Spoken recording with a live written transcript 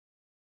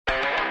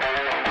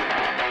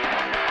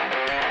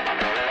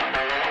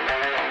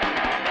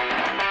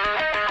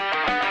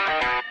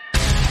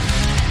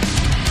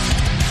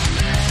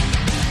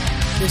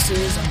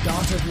This is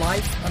Undaunted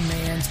Life, a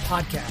Man's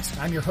Podcast.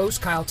 I'm your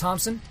host, Kyle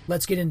Thompson.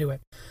 Let's get into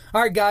it.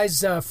 All right,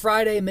 guys,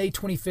 Friday, May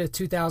 25th,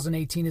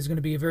 2018 is going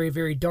to be a very,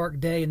 very dark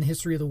day in the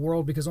history of the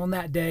world because on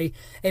that day,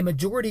 a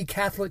majority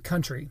Catholic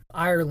country,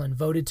 Ireland,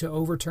 voted to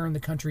overturn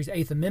the country's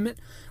Eighth Amendment,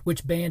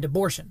 which banned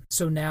abortion.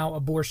 So now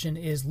abortion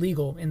is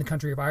legal in the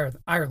country of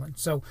Ireland.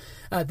 So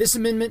this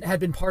amendment had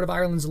been part of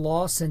Ireland's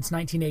law since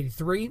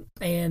 1983,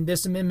 and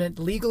this amendment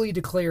legally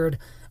declared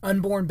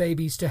unborn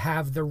babies to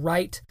have the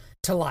right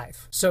to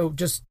life. So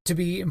just to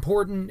be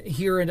important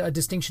here, and a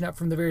distinction up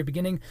from the very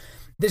beginning,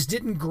 this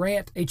didn't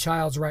grant a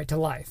child's right to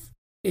life.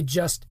 It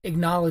just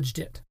acknowledged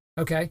it,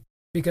 okay?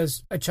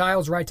 Because a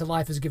child's right to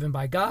life is given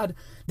by God.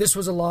 This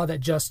was a law that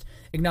just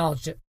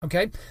acknowledged it,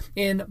 okay?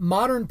 In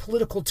modern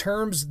political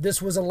terms,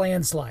 this was a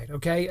landslide,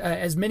 okay?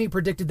 As many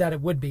predicted that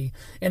it would be.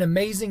 An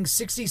amazing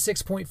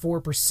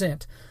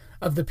 66.4%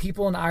 of the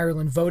people in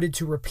Ireland voted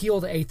to repeal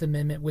the Eighth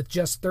Amendment, with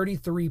just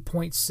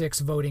 33.6%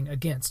 voting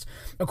against.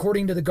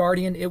 According to The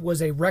Guardian, it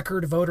was a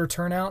record voter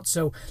turnout.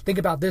 So think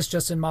about this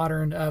just in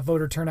modern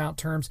voter turnout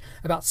terms.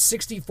 About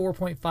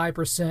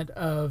 64.5%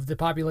 of the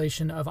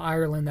population of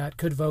Ireland that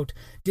could vote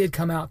did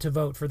come out to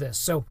vote for this.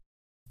 So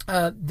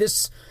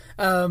this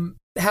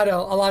had a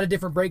lot of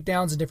different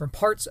breakdowns in different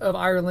parts of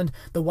Ireland.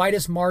 The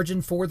widest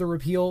margin for the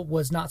repeal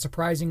was, not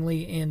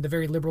surprisingly, in the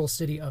very liberal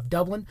city of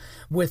Dublin,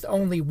 with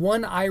only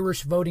one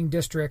Irish voting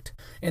district,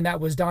 and that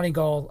was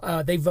Donegal.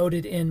 They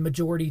voted in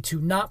majority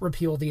to not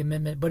repeal the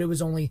amendment, but it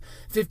was only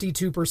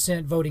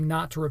 52% voting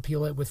not to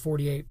repeal it, with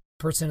 48%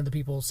 of the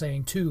people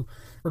saying to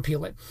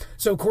repeal it.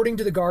 So according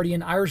to The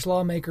Guardian, Irish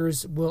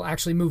lawmakers will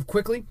actually move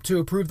quickly to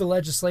approve the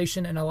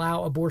legislation and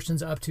allow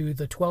abortions up to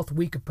the 12th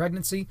week of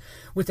pregnancy,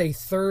 with a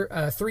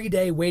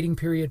 3-day waiting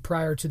period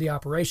prior to the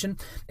operation.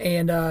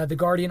 And The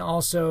Guardian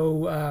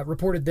also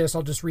reported this.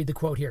 I'll just read the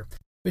quote here.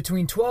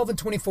 Between 12 and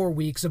 24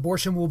 weeks,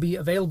 abortion will be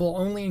available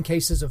only in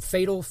cases of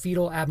fatal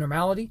fetal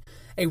abnormality,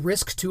 a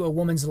risk to a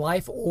woman's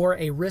life, or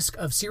a risk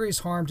of serious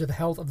harm to the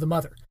health of the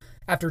mother.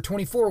 After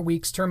 24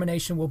 weeks,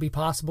 termination will be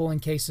possible in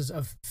cases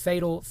of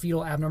fatal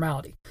fetal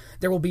abnormality.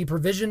 There will be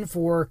provision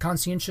for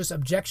conscientious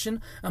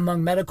objection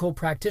among medical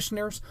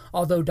practitioners,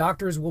 although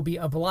doctors will be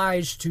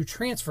obliged to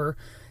transfer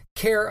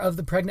care of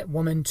the pregnant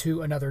woman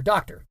to another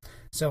doctor.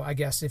 So I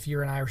guess if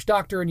you're an Irish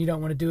doctor and you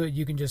don't want to do it,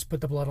 you can just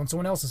put the blood on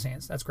someone else's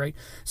hands. That's great.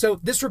 So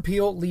this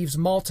repeal leaves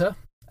Malta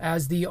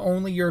as the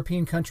only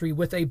European country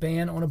with a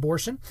ban on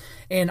abortion.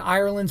 And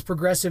Ireland's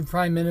progressive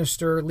Prime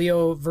Minister,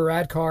 Leo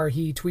Varadkar,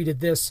 he tweeted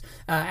this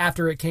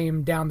after it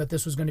came down that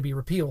this was going to be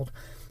repealed.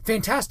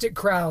 Fantastic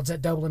crowds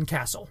at Dublin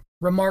Castle.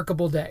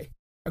 Remarkable day.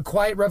 A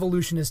quiet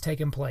revolution has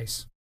taken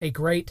place. A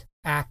great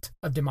act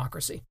of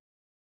democracy.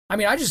 I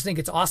mean, I just think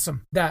it's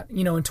awesome that,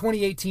 in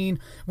 2018,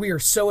 we are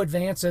so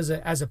advanced as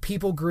a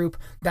people group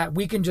that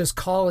we can just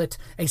call it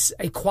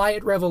a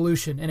quiet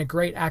revolution and a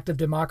great act of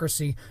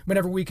democracy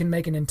whenever we can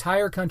make an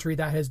entire country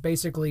that has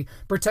basically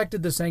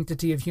protected the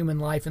sanctity of human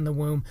life in the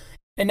womb.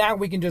 And now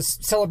we can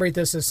just celebrate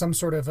this as some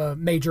sort of a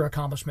major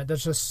accomplishment.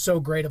 That's just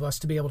so great of us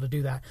to be able to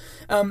do that.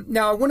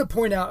 Now, I want to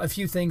point out a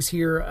few things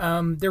here.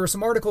 There were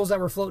some articles that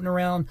were floating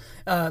around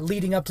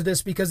leading up to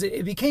this, because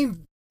it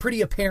became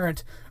pretty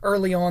apparent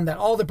early on that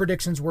all the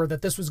predictions were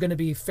that this was going to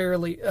be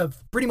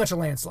pretty much a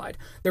landslide.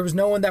 There was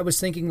no one that was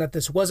thinking that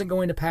this wasn't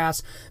going to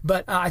pass,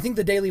 but I think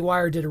the Daily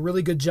Wire did a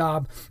really good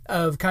job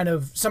of kind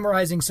of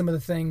summarizing some of the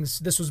things.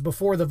 This was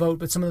before the vote,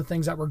 but some of the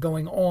things that were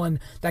going on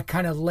that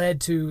kind of led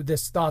to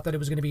this thought that it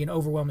was going to be an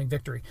overwhelming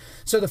victory.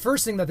 So the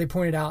first thing that they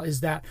pointed out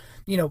is that,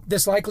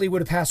 this likely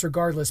would have passed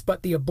regardless,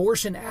 but the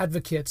abortion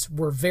advocates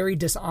were very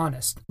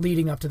dishonest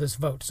leading up to this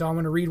vote. So I'm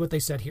going to read what they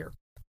said here.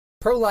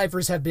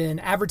 Pro-lifers have been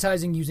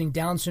advertising using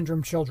Down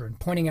syndrome children,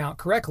 pointing out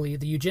correctly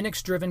the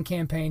eugenics-driven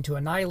campaign to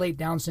annihilate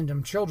Down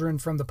syndrome children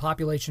from the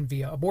population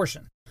via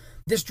abortion.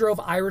 This drove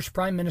Irish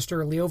Prime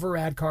Minister Leo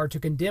Varadkar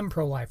to condemn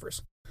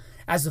pro-lifers.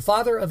 As the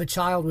father of a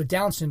child with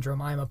Down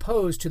syndrome, I am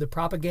opposed to the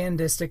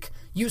propagandistic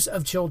use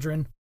of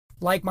children,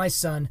 like my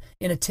son,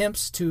 in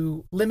attempts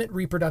to limit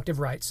reproductive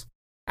rights,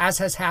 as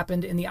has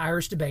happened in the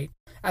Irish debate,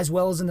 as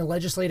well as in the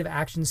legislative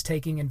actions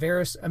taken in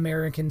various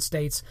American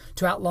states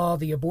to outlaw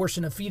the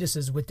abortion of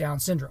fetuses with Down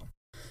syndrome.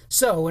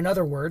 So, in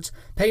other words,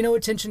 pay no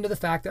attention to the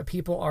fact that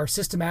people are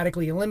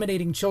systematically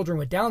eliminating children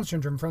with Down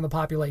syndrome from the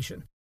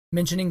population.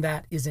 Mentioning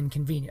that is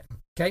inconvenient.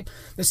 Okay.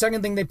 The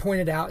second thing they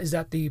pointed out is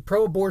that the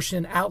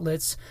pro-abortion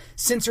outlets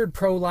censored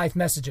pro-life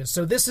messages.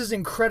 So this is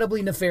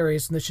incredibly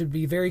nefarious, and this should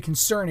be very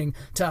concerning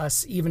to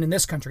us, even in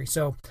this country.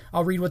 So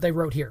I'll read what they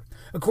wrote here.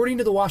 According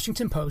to the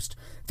Washington Post,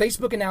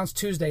 Facebook announced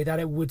Tuesday that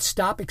it would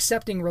stop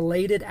accepting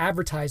related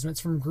advertisements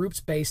from groups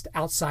based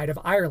outside of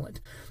Ireland.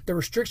 The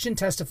restriction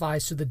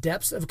testifies to the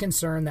depths of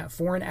concern that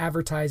foreign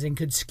advertising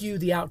could skew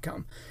the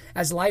outcome.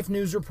 As Life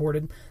News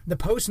reported, the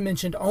Post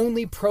mentioned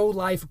only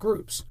pro-life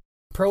groups.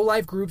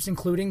 Pro-life groups,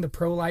 including the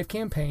Pro-Life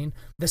Campaign,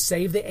 the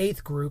Save the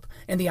Eighth group,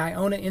 and the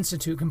Iona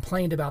Institute,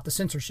 complained about the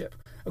censorship.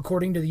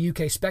 According to the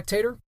UK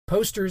Spectator,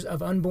 posters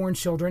of unborn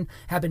children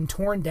have been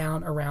torn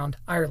down around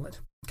Ireland.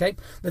 Okay.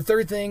 The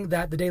third thing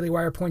that the Daily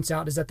Wire points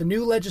out is that the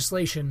new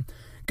legislation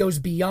goes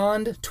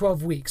beyond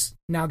 12 weeks.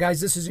 Now,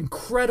 guys, this is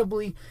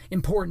incredibly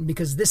important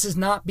because this is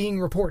not being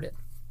reported.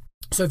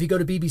 So if you go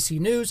to BBC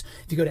News,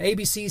 if you go to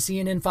ABC,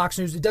 CNN, Fox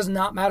News, it does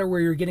not matter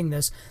where you're getting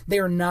this. They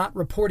are not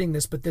reporting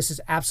this, but this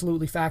is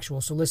absolutely factual.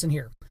 So listen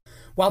here.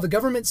 While the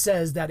government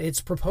says that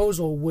its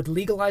proposal would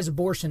legalize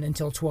abortion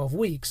until 12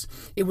 weeks,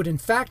 it would in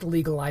fact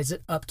legalize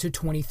it up to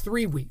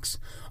 23 weeks.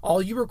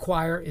 All you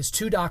require is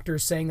 2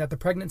 doctors saying that the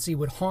pregnancy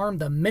would harm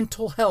the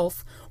mental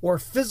health or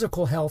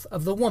physical health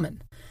of the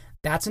woman.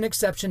 That's an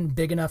exception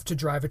big enough to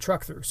drive a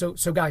truck through.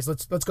 So guys,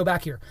 let's go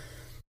back here.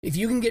 If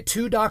you can get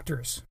 2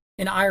 doctors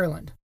in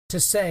Ireland to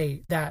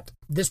say that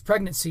this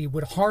pregnancy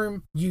would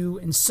harm you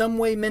in some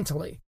way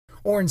mentally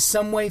or in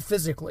some way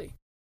physically,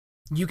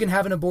 you can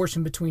have an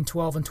abortion between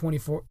 12 and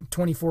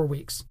 24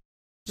 weeks.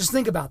 Just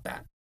think about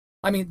that.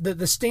 I mean,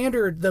 the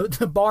standard,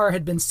 the bar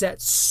had been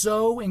set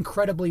so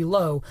incredibly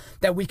low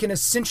that we can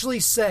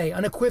essentially say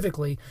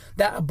unequivocally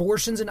that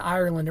abortions in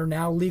Ireland are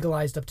now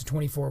legalized up to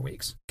 24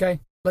 weeks. Okay?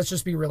 Let's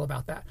just be real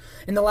about that.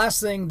 And the last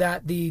thing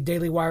that the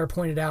Daily Wire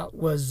pointed out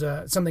was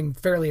something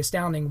fairly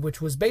astounding, which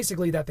was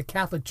basically that the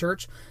Catholic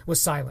Church was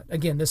silent.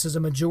 Again, this is a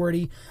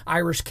majority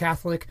Irish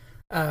Catholic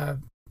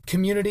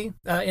community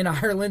in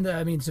Ireland.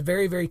 I mean, it's a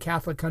very, very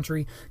Catholic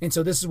country. And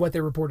so this is what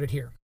they reported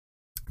here.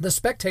 The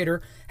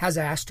Spectator has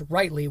asked,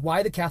 rightly,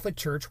 why the Catholic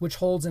Church, which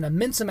holds an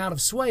immense amount of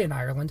sway in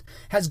Ireland,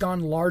 has gone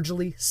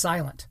largely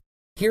silent.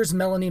 Here's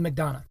Melanie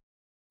McDonough.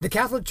 The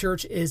Catholic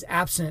Church is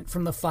absent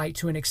from the fight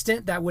to an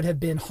extent that would have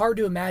been hard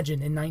to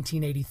imagine in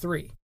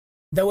 1983,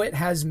 though it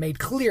has made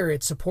clear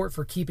its support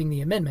for keeping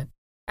the amendment,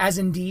 as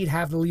indeed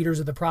have the leaders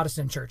of the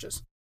Protestant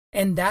churches.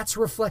 And that's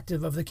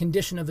reflective of the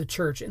condition of the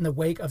church in the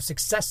wake of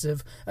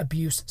successive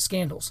abuse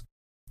scandals.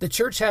 The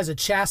church has a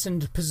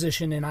chastened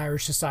position in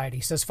Irish society,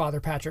 says Father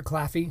Patrick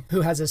Claffey,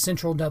 who has a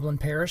central Dublin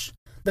parish.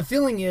 The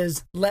feeling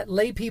is, let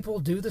lay people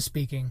do the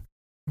speaking.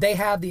 They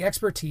have the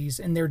expertise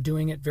and they're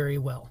doing it very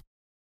well.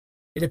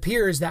 It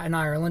appears that in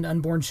Ireland,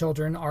 unborn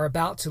children are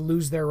about to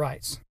lose their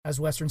rights. As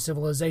Western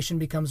civilization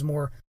becomes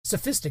more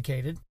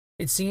sophisticated,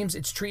 it seems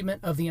its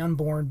treatment of the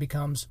unborn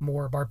becomes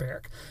more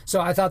barbaric.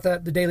 So I thought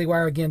that the Daily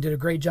Wire, again, did a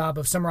great job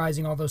of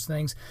summarizing all those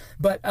things.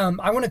 But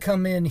I want to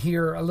come in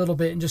here a little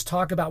bit and just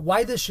talk about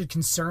why this should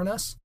concern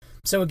us.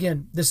 So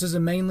again, this is a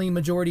mainly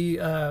majority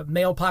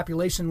male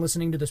population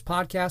listening to this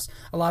podcast,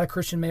 a lot of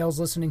Christian males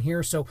listening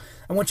here. So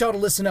I want y'all to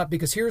listen up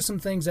because here are some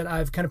things that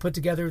I've kind of put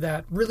together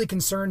that really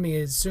concerned me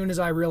as soon as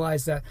I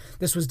realized that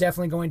this was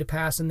definitely going to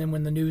pass. And then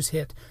when the news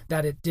hit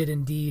that it did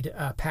indeed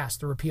pass,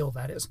 the repeal,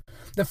 that is.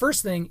 The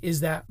first thing is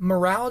that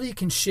morality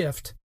can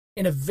shift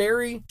in a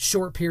very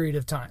short period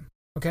of time.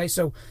 Okay,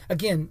 so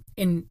again,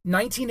 in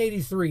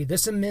 1983,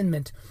 this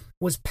amendment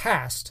was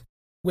passed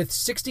with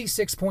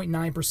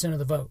 66.9% of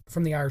the vote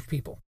from the Irish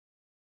people.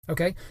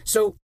 Okay,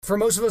 so for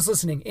most of us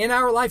listening, in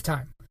our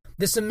lifetime,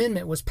 this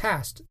amendment was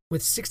passed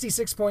with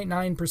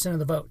 66.9% of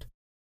the vote.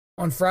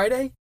 On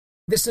Friday,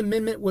 this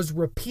amendment was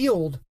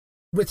repealed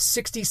with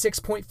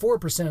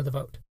 66.4% of the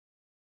vote.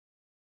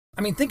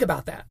 I mean, think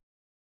about that.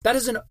 That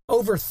is an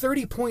over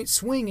 30-point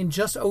swing in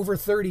just over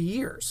 30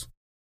 years.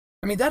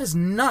 I mean, that is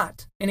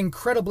not an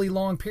incredibly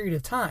long period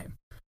of time.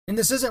 And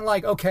this isn't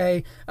like,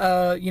 okay,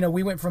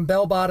 we went from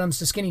bell bottoms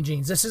to skinny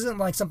jeans. This isn't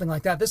like something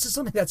like that. This is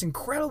something that's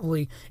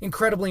incredibly,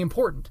 incredibly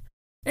important.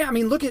 Yeah, I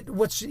mean, look at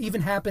what's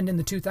even happened in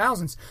the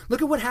 2000s.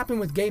 Look at what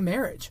happened with gay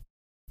marriage.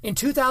 In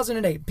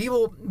 2008,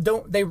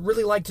 they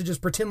really like to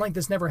just pretend like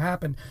this never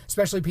happened,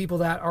 especially people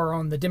that are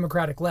on the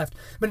Democratic left.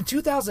 But in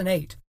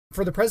 2008,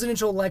 for the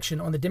presidential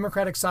election on the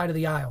Democratic side of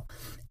the aisle,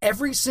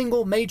 every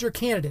single major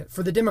candidate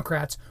for the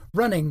Democrats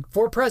running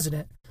for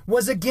president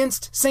was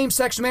against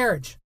same-sex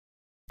marriage.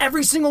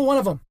 Every single one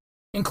of them,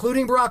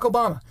 including Barack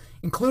Obama,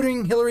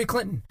 including Hillary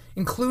Clinton,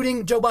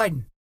 including Joe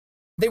Biden.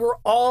 They were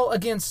all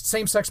against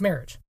same-sex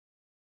marriage.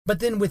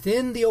 But then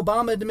within the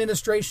Obama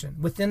administration,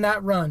 within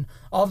that run,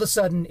 all of a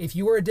sudden, if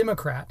you were a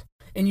Democrat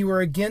and you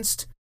were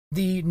against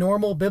the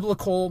normal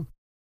biblical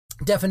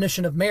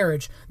definition of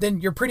marriage,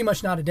 then you're pretty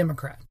much not a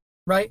Democrat,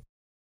 right?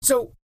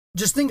 So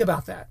just think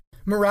about that.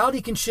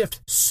 Morality can shift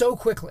so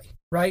quickly,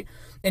 right?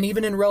 And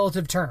even in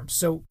relative terms.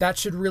 So that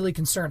should really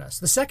concern us.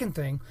 The second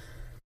thing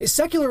is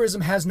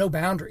secularism has no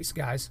boundaries,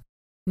 guys.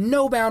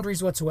 No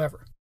boundaries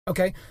whatsoever.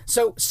 Okay?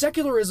 So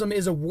secularism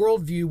is a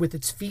worldview with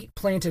its feet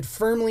planted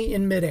firmly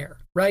in midair,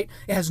 right?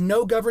 It has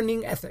no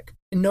governing ethic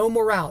and no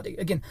morality.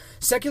 Again,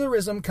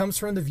 secularism comes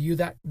from the view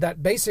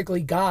that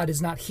basically God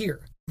is not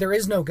here. There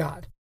is no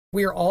God.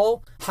 We are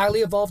all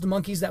highly evolved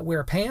monkeys that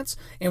wear pants,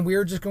 and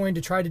we're just going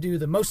to try to do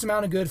the most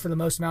amount of good for the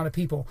most amount of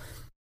people.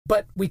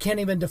 But we can't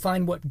even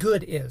define what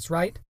good is,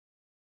 right?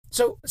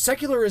 So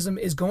secularism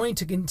is going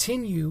to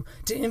continue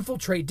to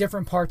infiltrate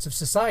different parts of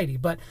society.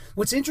 But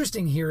what's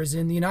interesting here is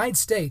in the United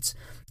States,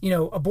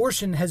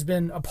 abortion has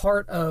been a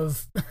part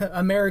of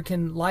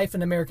American life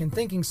and American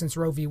thinking since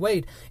Roe v.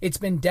 Wade. It's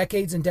been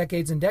decades and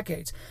decades and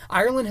decades.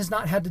 Ireland has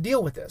not had to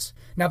deal with this.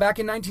 Now, back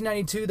in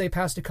 1992, they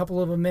passed a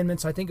couple of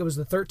amendments. I think it was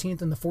the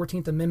 13th and the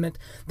 14th Amendment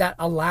that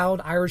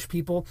allowed Irish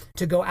people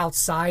to go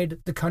outside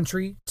the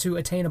country to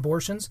attain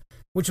abortions,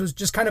 which was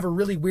just kind of a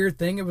really weird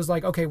thing. It was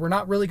like, okay, we're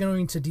not really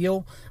going to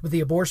deal with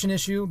the abortion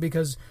issue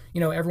because,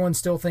 everyone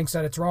still thinks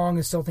that it's wrong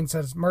and still thinks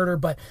that it's murder.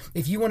 But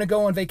if you want to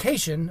go on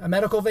vacation, a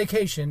medical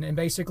vacation, and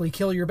basically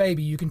kill your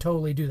baby, you can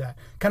totally do that.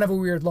 Kind of a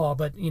weird law,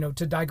 but,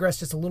 to digress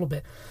just a little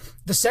bit,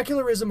 the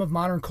secularism of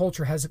modern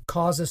culture has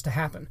caused this to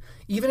happen.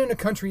 Even in a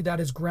country that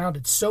is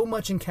grounded so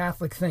much in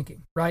Catholic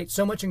thinking, right?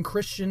 So much in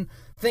Christian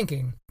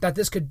thinking that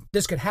this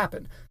could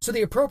happen. So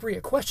the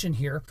appropriate question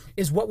here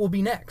is, what will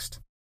be next?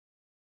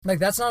 Like,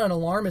 that's not an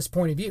alarmist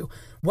point of view.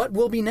 What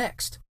will be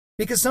next?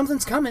 Because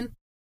something's coming.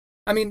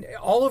 I mean,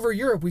 all over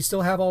Europe, we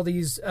still have all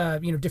these,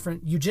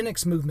 different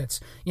eugenics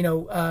movements.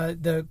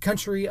 The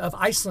country of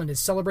Iceland is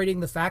celebrating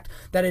the fact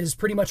that it has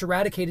pretty much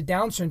eradicated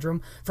Down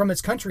syndrome from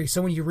its country.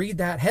 So when you read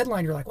that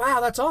headline, you're like,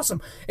 wow, that's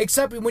awesome.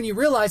 Except when you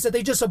realize that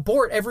they just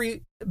abort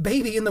every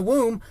baby in the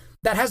womb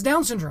that has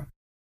Down syndrome.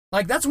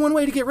 Like, that's one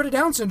way to get rid of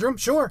Down syndrome.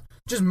 Sure.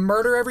 Just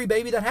murder every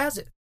baby that has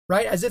it,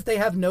 right? As if they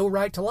have no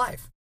right to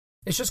life.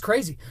 It's just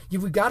crazy.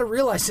 We've got to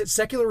realize that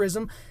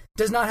secularism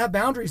does not have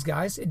boundaries,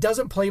 guys. It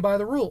doesn't play by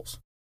the rules.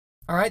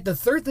 All right. The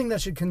third thing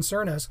that should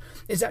concern us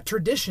is that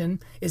tradition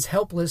is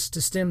helpless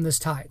to stem this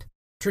tide.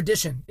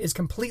 Tradition is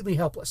completely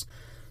helpless.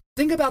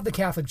 Think about the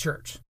Catholic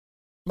Church.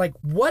 Like,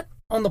 what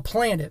on the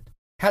planet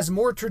has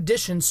more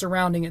tradition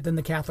surrounding it than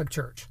the Catholic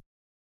Church?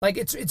 Like,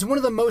 it's one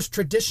of the most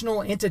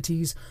traditional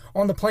entities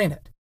on the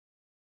planet.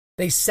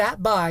 They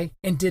sat by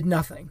and did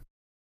nothing,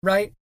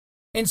 right?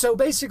 And so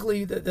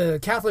basically the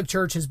Catholic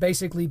Church has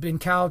basically been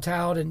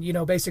kowtowed and,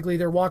 basically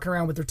they're walking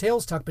around with their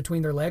tails tucked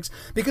between their legs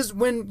because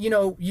when,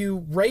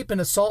 you rape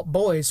and assault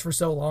boys for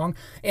so long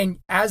and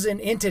as an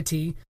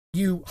entity,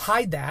 you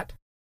hide that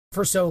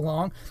for so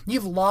long,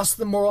 you've lost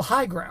the moral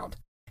high ground.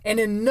 And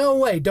in no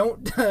way,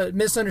 don't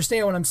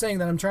misunderstand what I'm saying,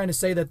 that I'm trying to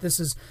say that this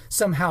is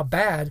somehow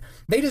bad.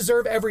 They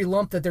deserve every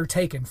lump that they're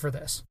taking for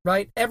this,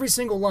 right? Every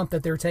single lump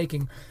that they're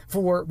taking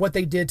for what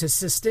they did to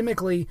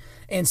systemically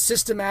and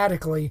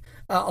systematically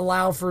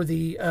allow for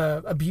the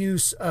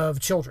abuse of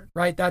children,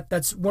 right?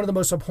 That's one of the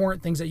most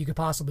abhorrent things that you could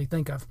possibly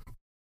think of.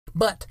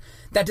 But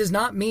that does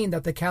not mean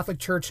that the Catholic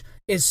Church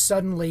is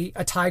suddenly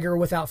a tiger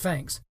without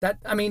fangs.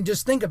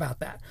 Just think about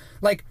that.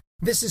 Like,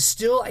 this is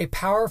still a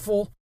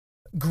powerful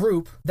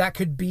group that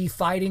could be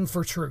fighting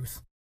for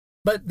truth,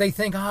 but they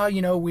think,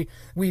 we're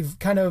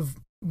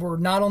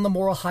not on the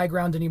moral high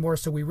ground anymore,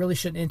 so we really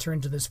shouldn't enter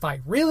into this fight.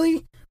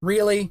 Really?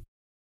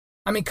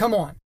 Come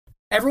on.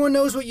 Everyone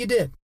knows what you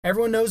did.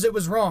 Everyone knows it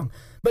was wrong.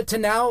 But to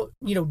now,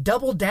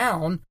 double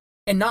down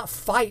and not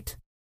fight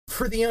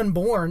for the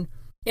unborn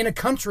in a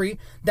country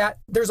that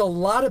there's a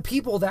lot of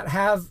people that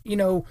have,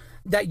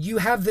 that you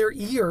have their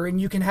ear and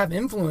you can have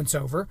influence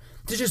over,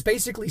 to just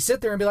basically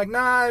sit there and be like,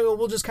 nah,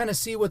 we'll just kind of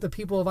see what the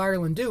people of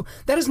Ireland do.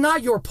 That is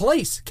not your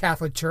place,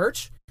 Catholic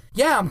Church.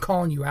 Yeah, I'm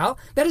calling you out.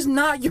 That is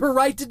not your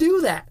right to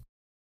do that.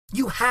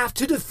 You have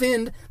to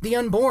defend the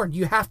unborn.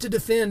 You have to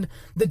defend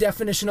the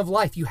definition of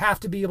life. You have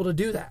to be able to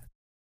do that.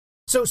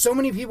 So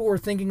many people were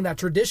thinking that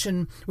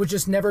tradition was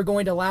just never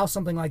going to allow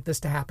something like this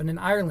to happen in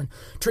Ireland.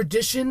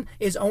 Tradition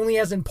is only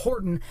as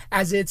important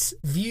as it's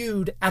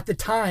viewed at the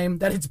time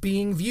that it's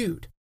being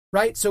viewed,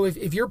 right? So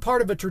if you're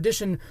part of a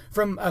tradition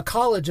from a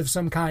college of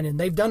some kind and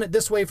they've done it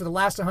this way for the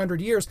last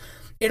 100 years,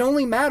 it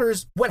only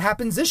matters what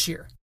happens this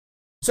year.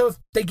 So if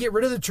they get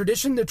rid of the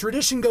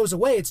tradition goes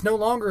away. It's no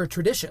longer a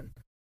tradition.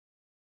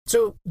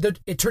 So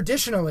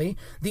traditionally,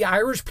 the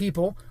Irish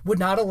people would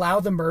not allow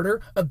the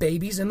murder of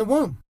babies in the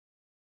womb.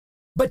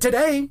 But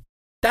today,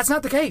 that's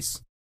not the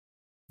case.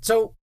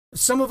 So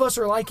some of us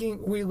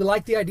we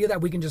like the idea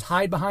that we can just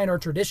hide behind our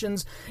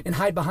traditions and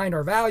hide behind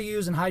our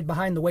values and hide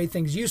behind the way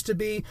things used to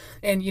be.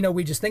 And,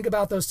 we just think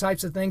about those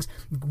types of things.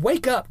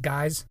 Wake up,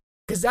 guys,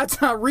 because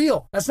that's not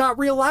real. That's not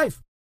real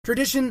life.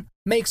 Tradition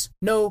makes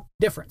no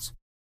difference.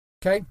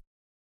 Okay?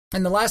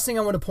 And the last thing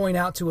I want to point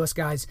out to us,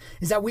 guys,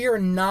 is that we are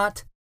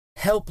not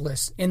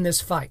helpless in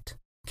this fight.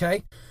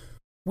 Okay?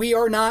 We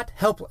are not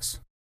helpless.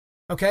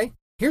 Okay?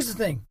 Here's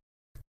the thing.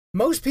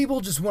 Most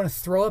people just want to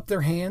throw up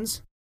their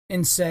hands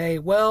and say,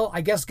 well,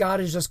 I guess God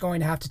is just going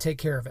to have to take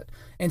care of it.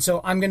 And so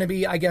I'm going to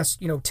be,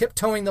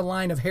 tiptoeing the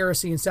line of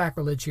heresy and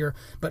sacrilege here,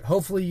 but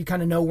hopefully you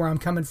kind of know where I'm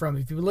coming from.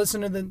 If you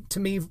listen to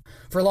me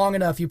for long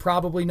enough, you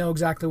probably know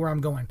exactly where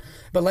I'm going.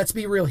 But let's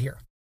be real here.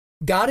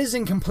 God is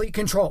in complete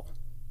control.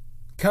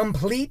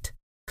 Complete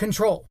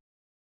control.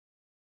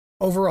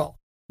 Overall,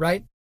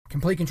 right?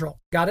 Complete control.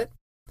 Got it?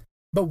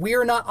 But we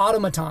are not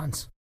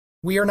automatons.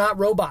 We are not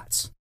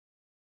robots.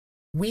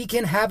 We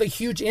can have a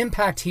huge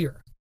impact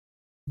here.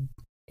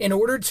 In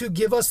order to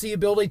give us the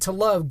ability to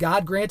love,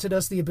 God granted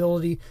us the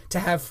ability to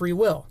have free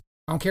will.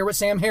 I don't care what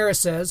Sam Harris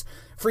says.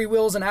 Free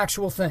will is an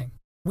actual thing.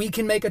 We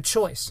can make a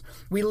choice.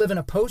 We live in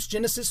a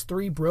post-Genesis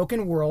 3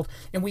 broken world,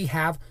 and we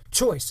have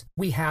choice.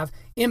 We have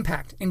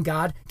impact, and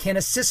God can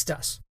assist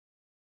us.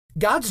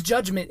 God's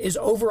judgment is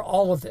over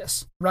all of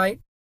this, right?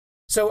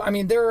 So, I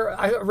mean,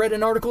 I read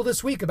an article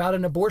this week about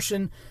an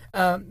abortion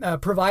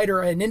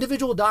provider, an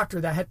individual doctor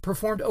that had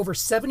performed over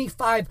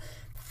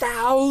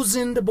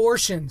 75,000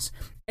 abortions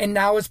and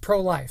now is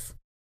pro-life,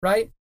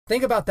 right?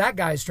 Think about that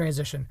guy's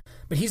transition.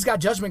 But he's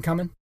got judgment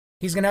coming.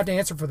 He's going to have to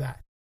answer for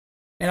that.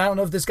 And I don't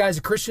know if this guy's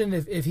a Christian,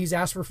 if he's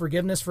asked for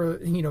forgiveness for,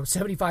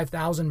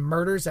 75,000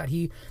 murders that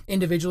he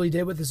individually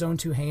did with his own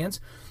two hands.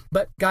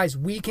 But guys,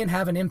 we can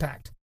have an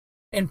impact.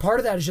 And part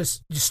of that is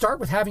just start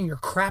with having your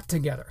crap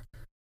together.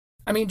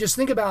 I mean, just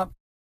think about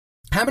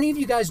how many of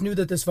you guys knew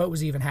that this vote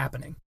was even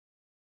happening,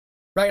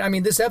 right? I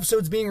mean, this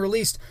episode's being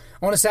released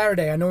on a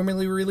Saturday. I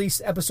normally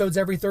release episodes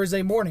every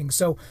Thursday morning.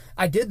 So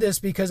I did this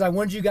because I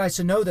wanted you guys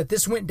to know that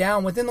this went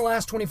down within the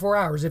last 24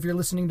 hours. If you're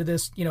listening to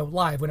this,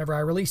 live whenever I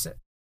release it.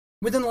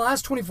 Within the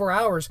last 24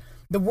 hours,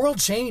 the world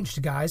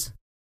changed, guys.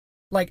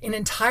 Like an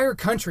entire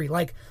country,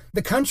 like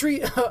the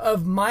country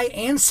of my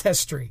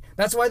ancestry.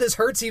 That's why this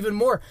hurts even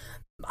more.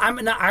 I'm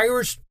an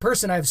Irish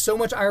person. I have so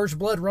much Irish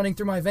blood running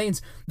through my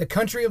veins. The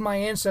country of my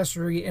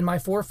ancestry and my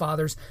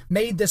forefathers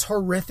made this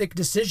horrific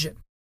decision.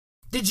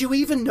 Did you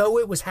even know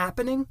it was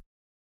happening?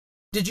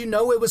 Did you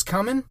know it was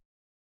coming?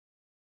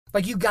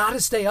 Like, you got to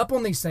stay up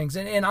on these things.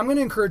 And I'm going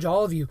to encourage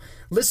all of you,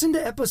 listen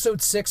to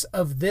episode 6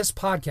 of this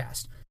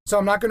podcast. So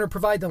I'm not going to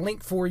provide the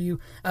link for you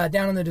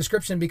down in the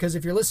description, because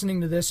if you're listening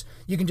to this,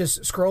 you can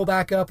just scroll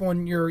back up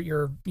on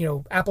your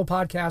Apple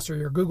Podcasts or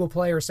your Google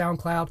Play or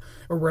SoundCloud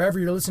or wherever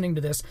you're listening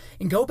to this,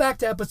 and go back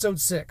to episode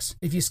 6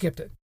 if you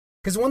skipped it.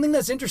 Because one thing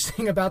that's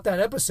interesting about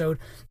that episode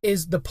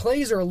is the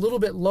plays are a little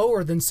bit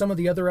lower than some of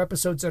the other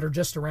episodes that are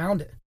just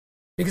around it.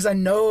 Because I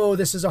know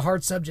this is a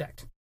hard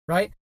subject,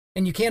 right?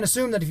 And you can't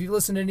assume that if you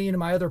listen to any of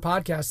my other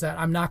podcasts that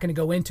I'm not going to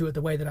go into it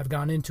the way that I've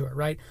gone into it,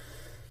 right?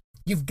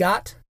 You've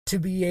got to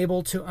be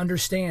able to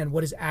understand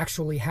what is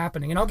actually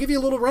happening. And I'll give you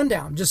a little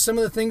rundown, just some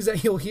of the things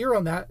that you'll hear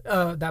on that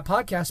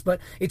podcast,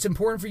 but it's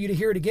important for you to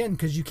hear it again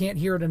because you can't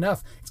hear it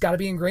enough. It's got to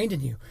be ingrained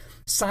in you.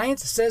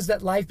 Science says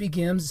that life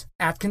begins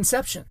at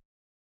conception,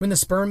 when the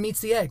sperm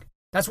meets the egg.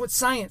 That's what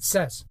science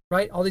says,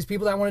 right? All these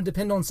people that want to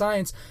depend on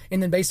science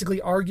and then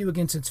basically argue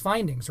against its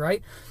findings,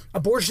 right?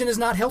 Abortion is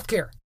not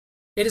healthcare.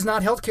 It is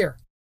not healthcare.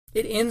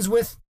 It ends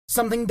with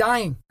something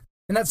dying,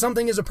 and that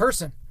something is a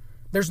person.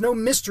 There's no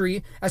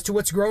mystery as to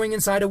what's growing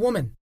inside a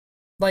woman.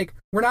 Like,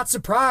 we're not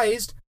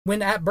surprised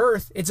when at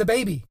birth it's a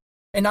baby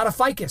and not a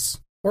ficus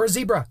or a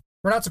zebra.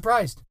 We're not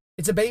surprised.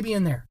 It's a baby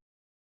in there.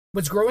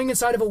 What's growing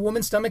inside of a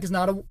woman's stomach is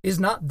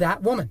not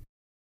that woman.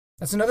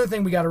 That's another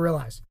thing we got to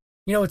realize.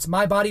 It's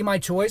my body, my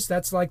choice.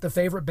 That's like the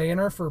favorite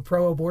banner for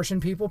pro-abortion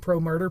people,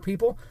 pro-murder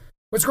people.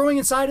 What's growing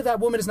inside of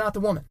that woman is not the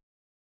woman.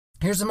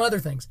 Here's some other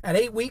things. At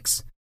 8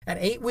 weeks,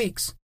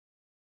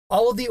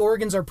 all of the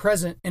organs are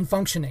present and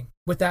functioning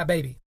with that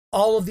baby.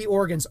 All of the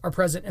organs are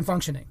present and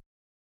functioning.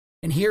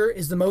 And here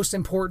is the most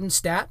important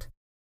stat,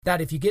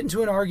 that if you get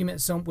into an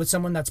argument with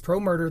someone that's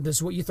pro-murder, this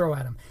is what you throw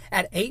at them.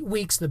 At 8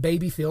 weeks, the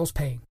baby feels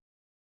pain.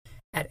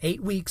 At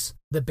 8 weeks,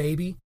 the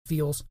baby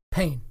feels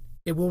pain.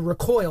 It will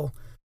recoil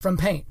from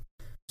pain.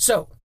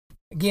 So,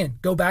 again,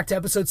 go back to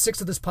episode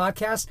 6 of this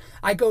podcast.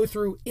 I go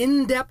through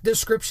in-depth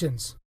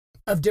descriptions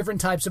of different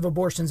types of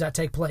abortions that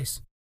take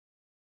place.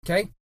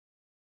 Okay?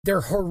 They're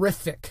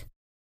horrific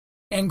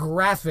and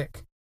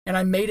graphic. And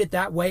I made it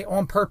that way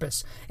on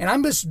purpose. And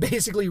I'm just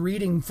basically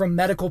reading from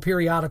medical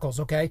periodicals,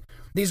 okay?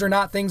 These are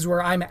not things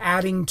where I'm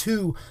adding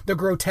to the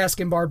grotesque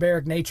and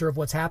barbaric nature of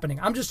what's happening.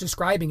 I'm just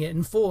describing it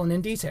in full and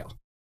in detail.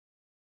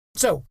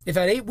 So, if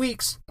at 8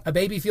 weeks a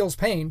baby feels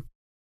pain,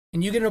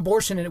 and you get an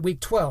abortion at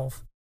week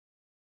 12,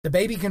 the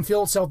baby can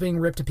feel itself being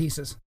ripped to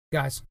pieces,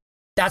 guys.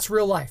 That's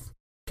real life,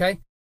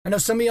 okay? I know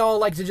some of y'all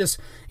like to just,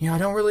 I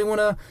don't really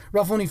want to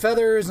ruffle any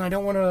feathers, and I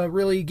don't want to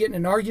really get in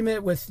an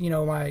argument with,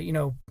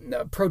 my,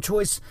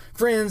 pro-choice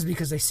friends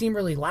because they seem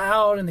really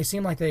loud and they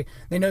seem like they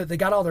know they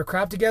got all their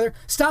crap together.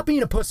 Stop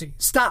being a pussy.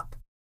 Stop.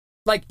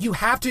 Like, you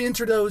have to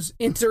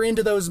enter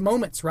into those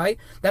moments, right?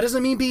 That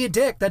doesn't mean be a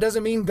dick. That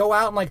doesn't mean go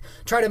out and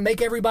try to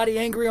make everybody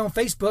angry on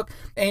Facebook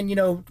and,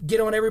 get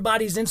on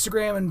everybody's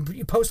Instagram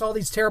and post all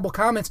these terrible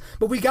comments.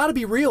 But we got to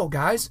be real,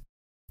 guys.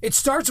 It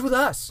starts with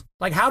us.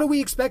 Like, how do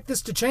we expect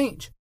this to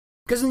change?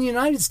 Because in the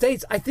United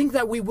States, I think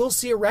that we will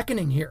see a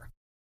reckoning here.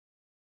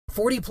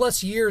 40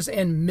 plus years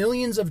and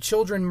millions of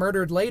children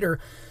murdered later,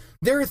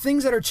 there are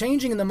things that are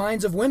changing in the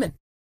minds of women.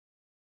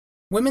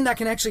 Women that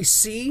can actually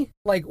see,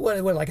 like a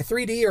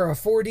 3D or a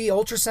 4D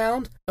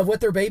ultrasound of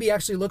what their baby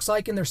actually looks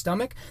like in their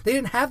stomach. They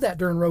didn't have that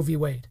during Roe v.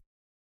 Wade.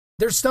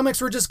 Their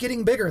stomachs were just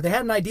getting bigger. They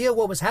had an idea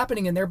what was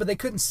happening in there, but they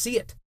couldn't see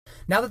it.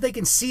 Now that they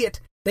can see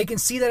it, they can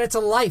see that it's a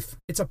life.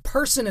 It's a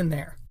person in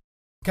there.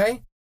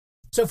 Okay?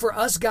 So for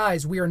us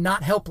guys, we are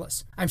not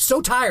helpless. I'm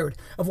so tired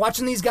of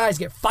watching these guys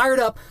get fired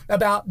up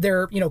about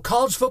their,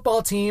 college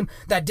football team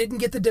that didn't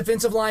get the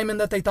defensive lineman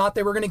that they thought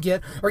they were going to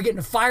get, or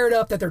getting fired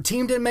up that their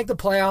team didn't make the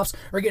playoffs,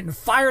 or getting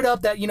fired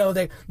up that,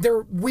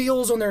 their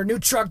wheels on their new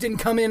truck didn't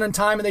come in on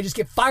time and they just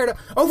get fired up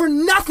over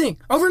nothing.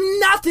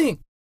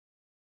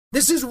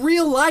 This is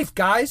real life,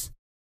 guys.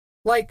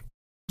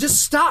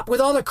 Just stop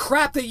with all the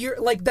crap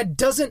that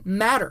doesn't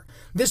matter.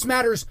 This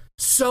matters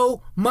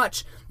so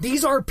much.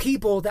 These are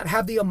people that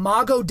have the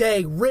Imago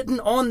Dei written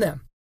on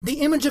them.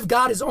 The image of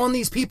God is on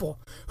these people.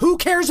 Who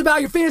cares about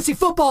your fantasy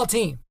football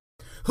team?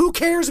 Who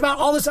cares about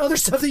all this other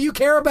stuff that you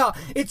care about?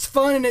 It's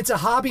fun and it's a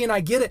hobby and I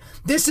get it.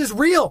 This is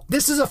real.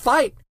 This is a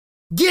fight.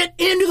 Get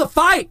into the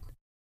fight.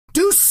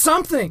 Do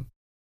something.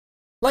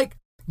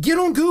 Get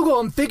on Google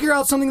and figure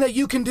out something that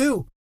you can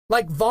do.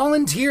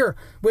 Volunteer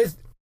with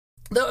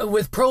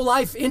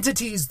pro-life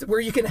entities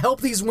where you can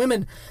help these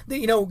women,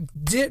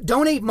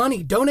 donate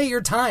money, donate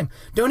your time,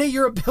 donate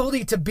your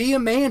ability to be a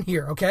man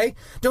here, okay?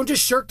 Don't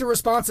just shirk the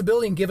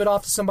responsibility and give it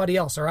off to somebody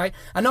else, all right?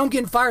 I know I'm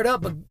getting fired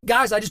up, but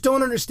guys, I just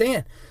don't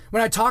understand.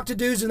 When I talk to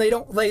dudes and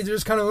they're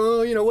just kind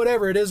of,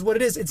 whatever, it is what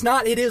it is. It's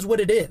not, it is what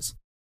it is,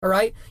 all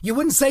right? You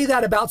wouldn't say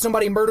that about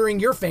somebody murdering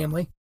your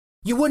family.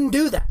 You wouldn't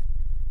do that.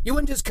 You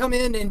wouldn't just come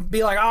in and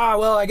be like,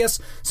 well, I guess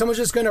someone's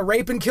just going to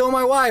rape and kill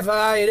my wife.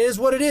 It is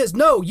what it is.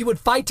 No, you would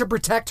fight to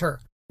protect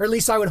her. Or at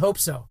least I would hope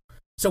so.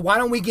 So why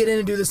don't we get in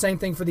and do the same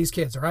thing for these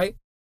kids, all right?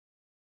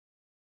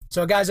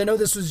 So, guys, I know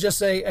this was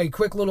just a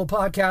quick little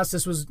podcast.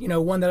 This was,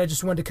 one that I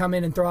just wanted to come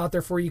in and throw out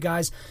there for you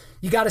guys.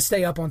 You got to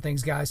stay up on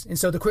things, guys. And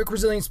so the quick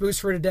resilience boost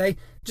for today,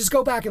 just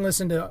go back and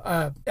listen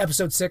to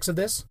episode 6 of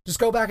this. Just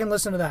go back and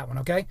listen to that one,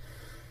 okay?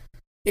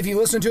 If you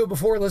listened to it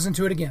before, listen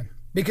to it again.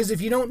 Because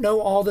if you don't know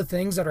all the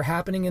things that are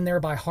happening in there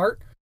by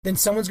heart, then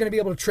someone's going to be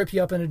able to trip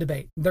you up in a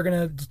debate. They're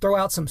going to throw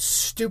out some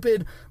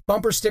stupid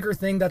bumper sticker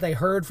thing that they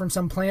heard from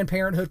some Planned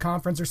Parenthood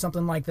conference or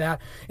something like that.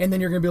 And then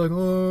you're going to be like,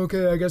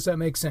 okay, I guess that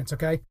makes sense,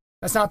 okay?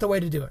 That's not the way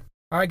to do it.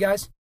 All right,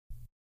 guys?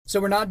 So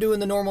we're not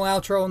doing the normal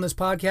outro on this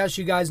podcast.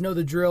 You guys know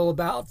the drill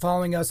about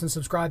following us and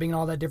subscribing and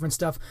all that different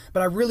stuff.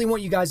 But I really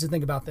want you guys to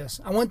think about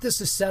this. I want this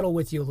to settle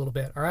with you a little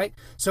bit, all right?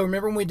 So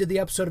remember when we did the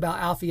episode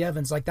about Alfie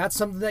Evans? That's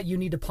something that you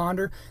need to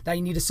ponder, that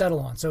you need to settle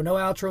on. So no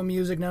outro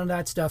music, none of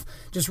that stuff.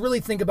 Just really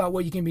think about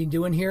what you can be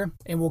doing here.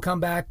 And we'll come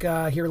back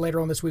here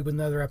later on this week with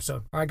another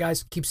episode. All right,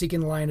 guys? Keep seeking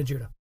the Lion of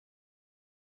Judah.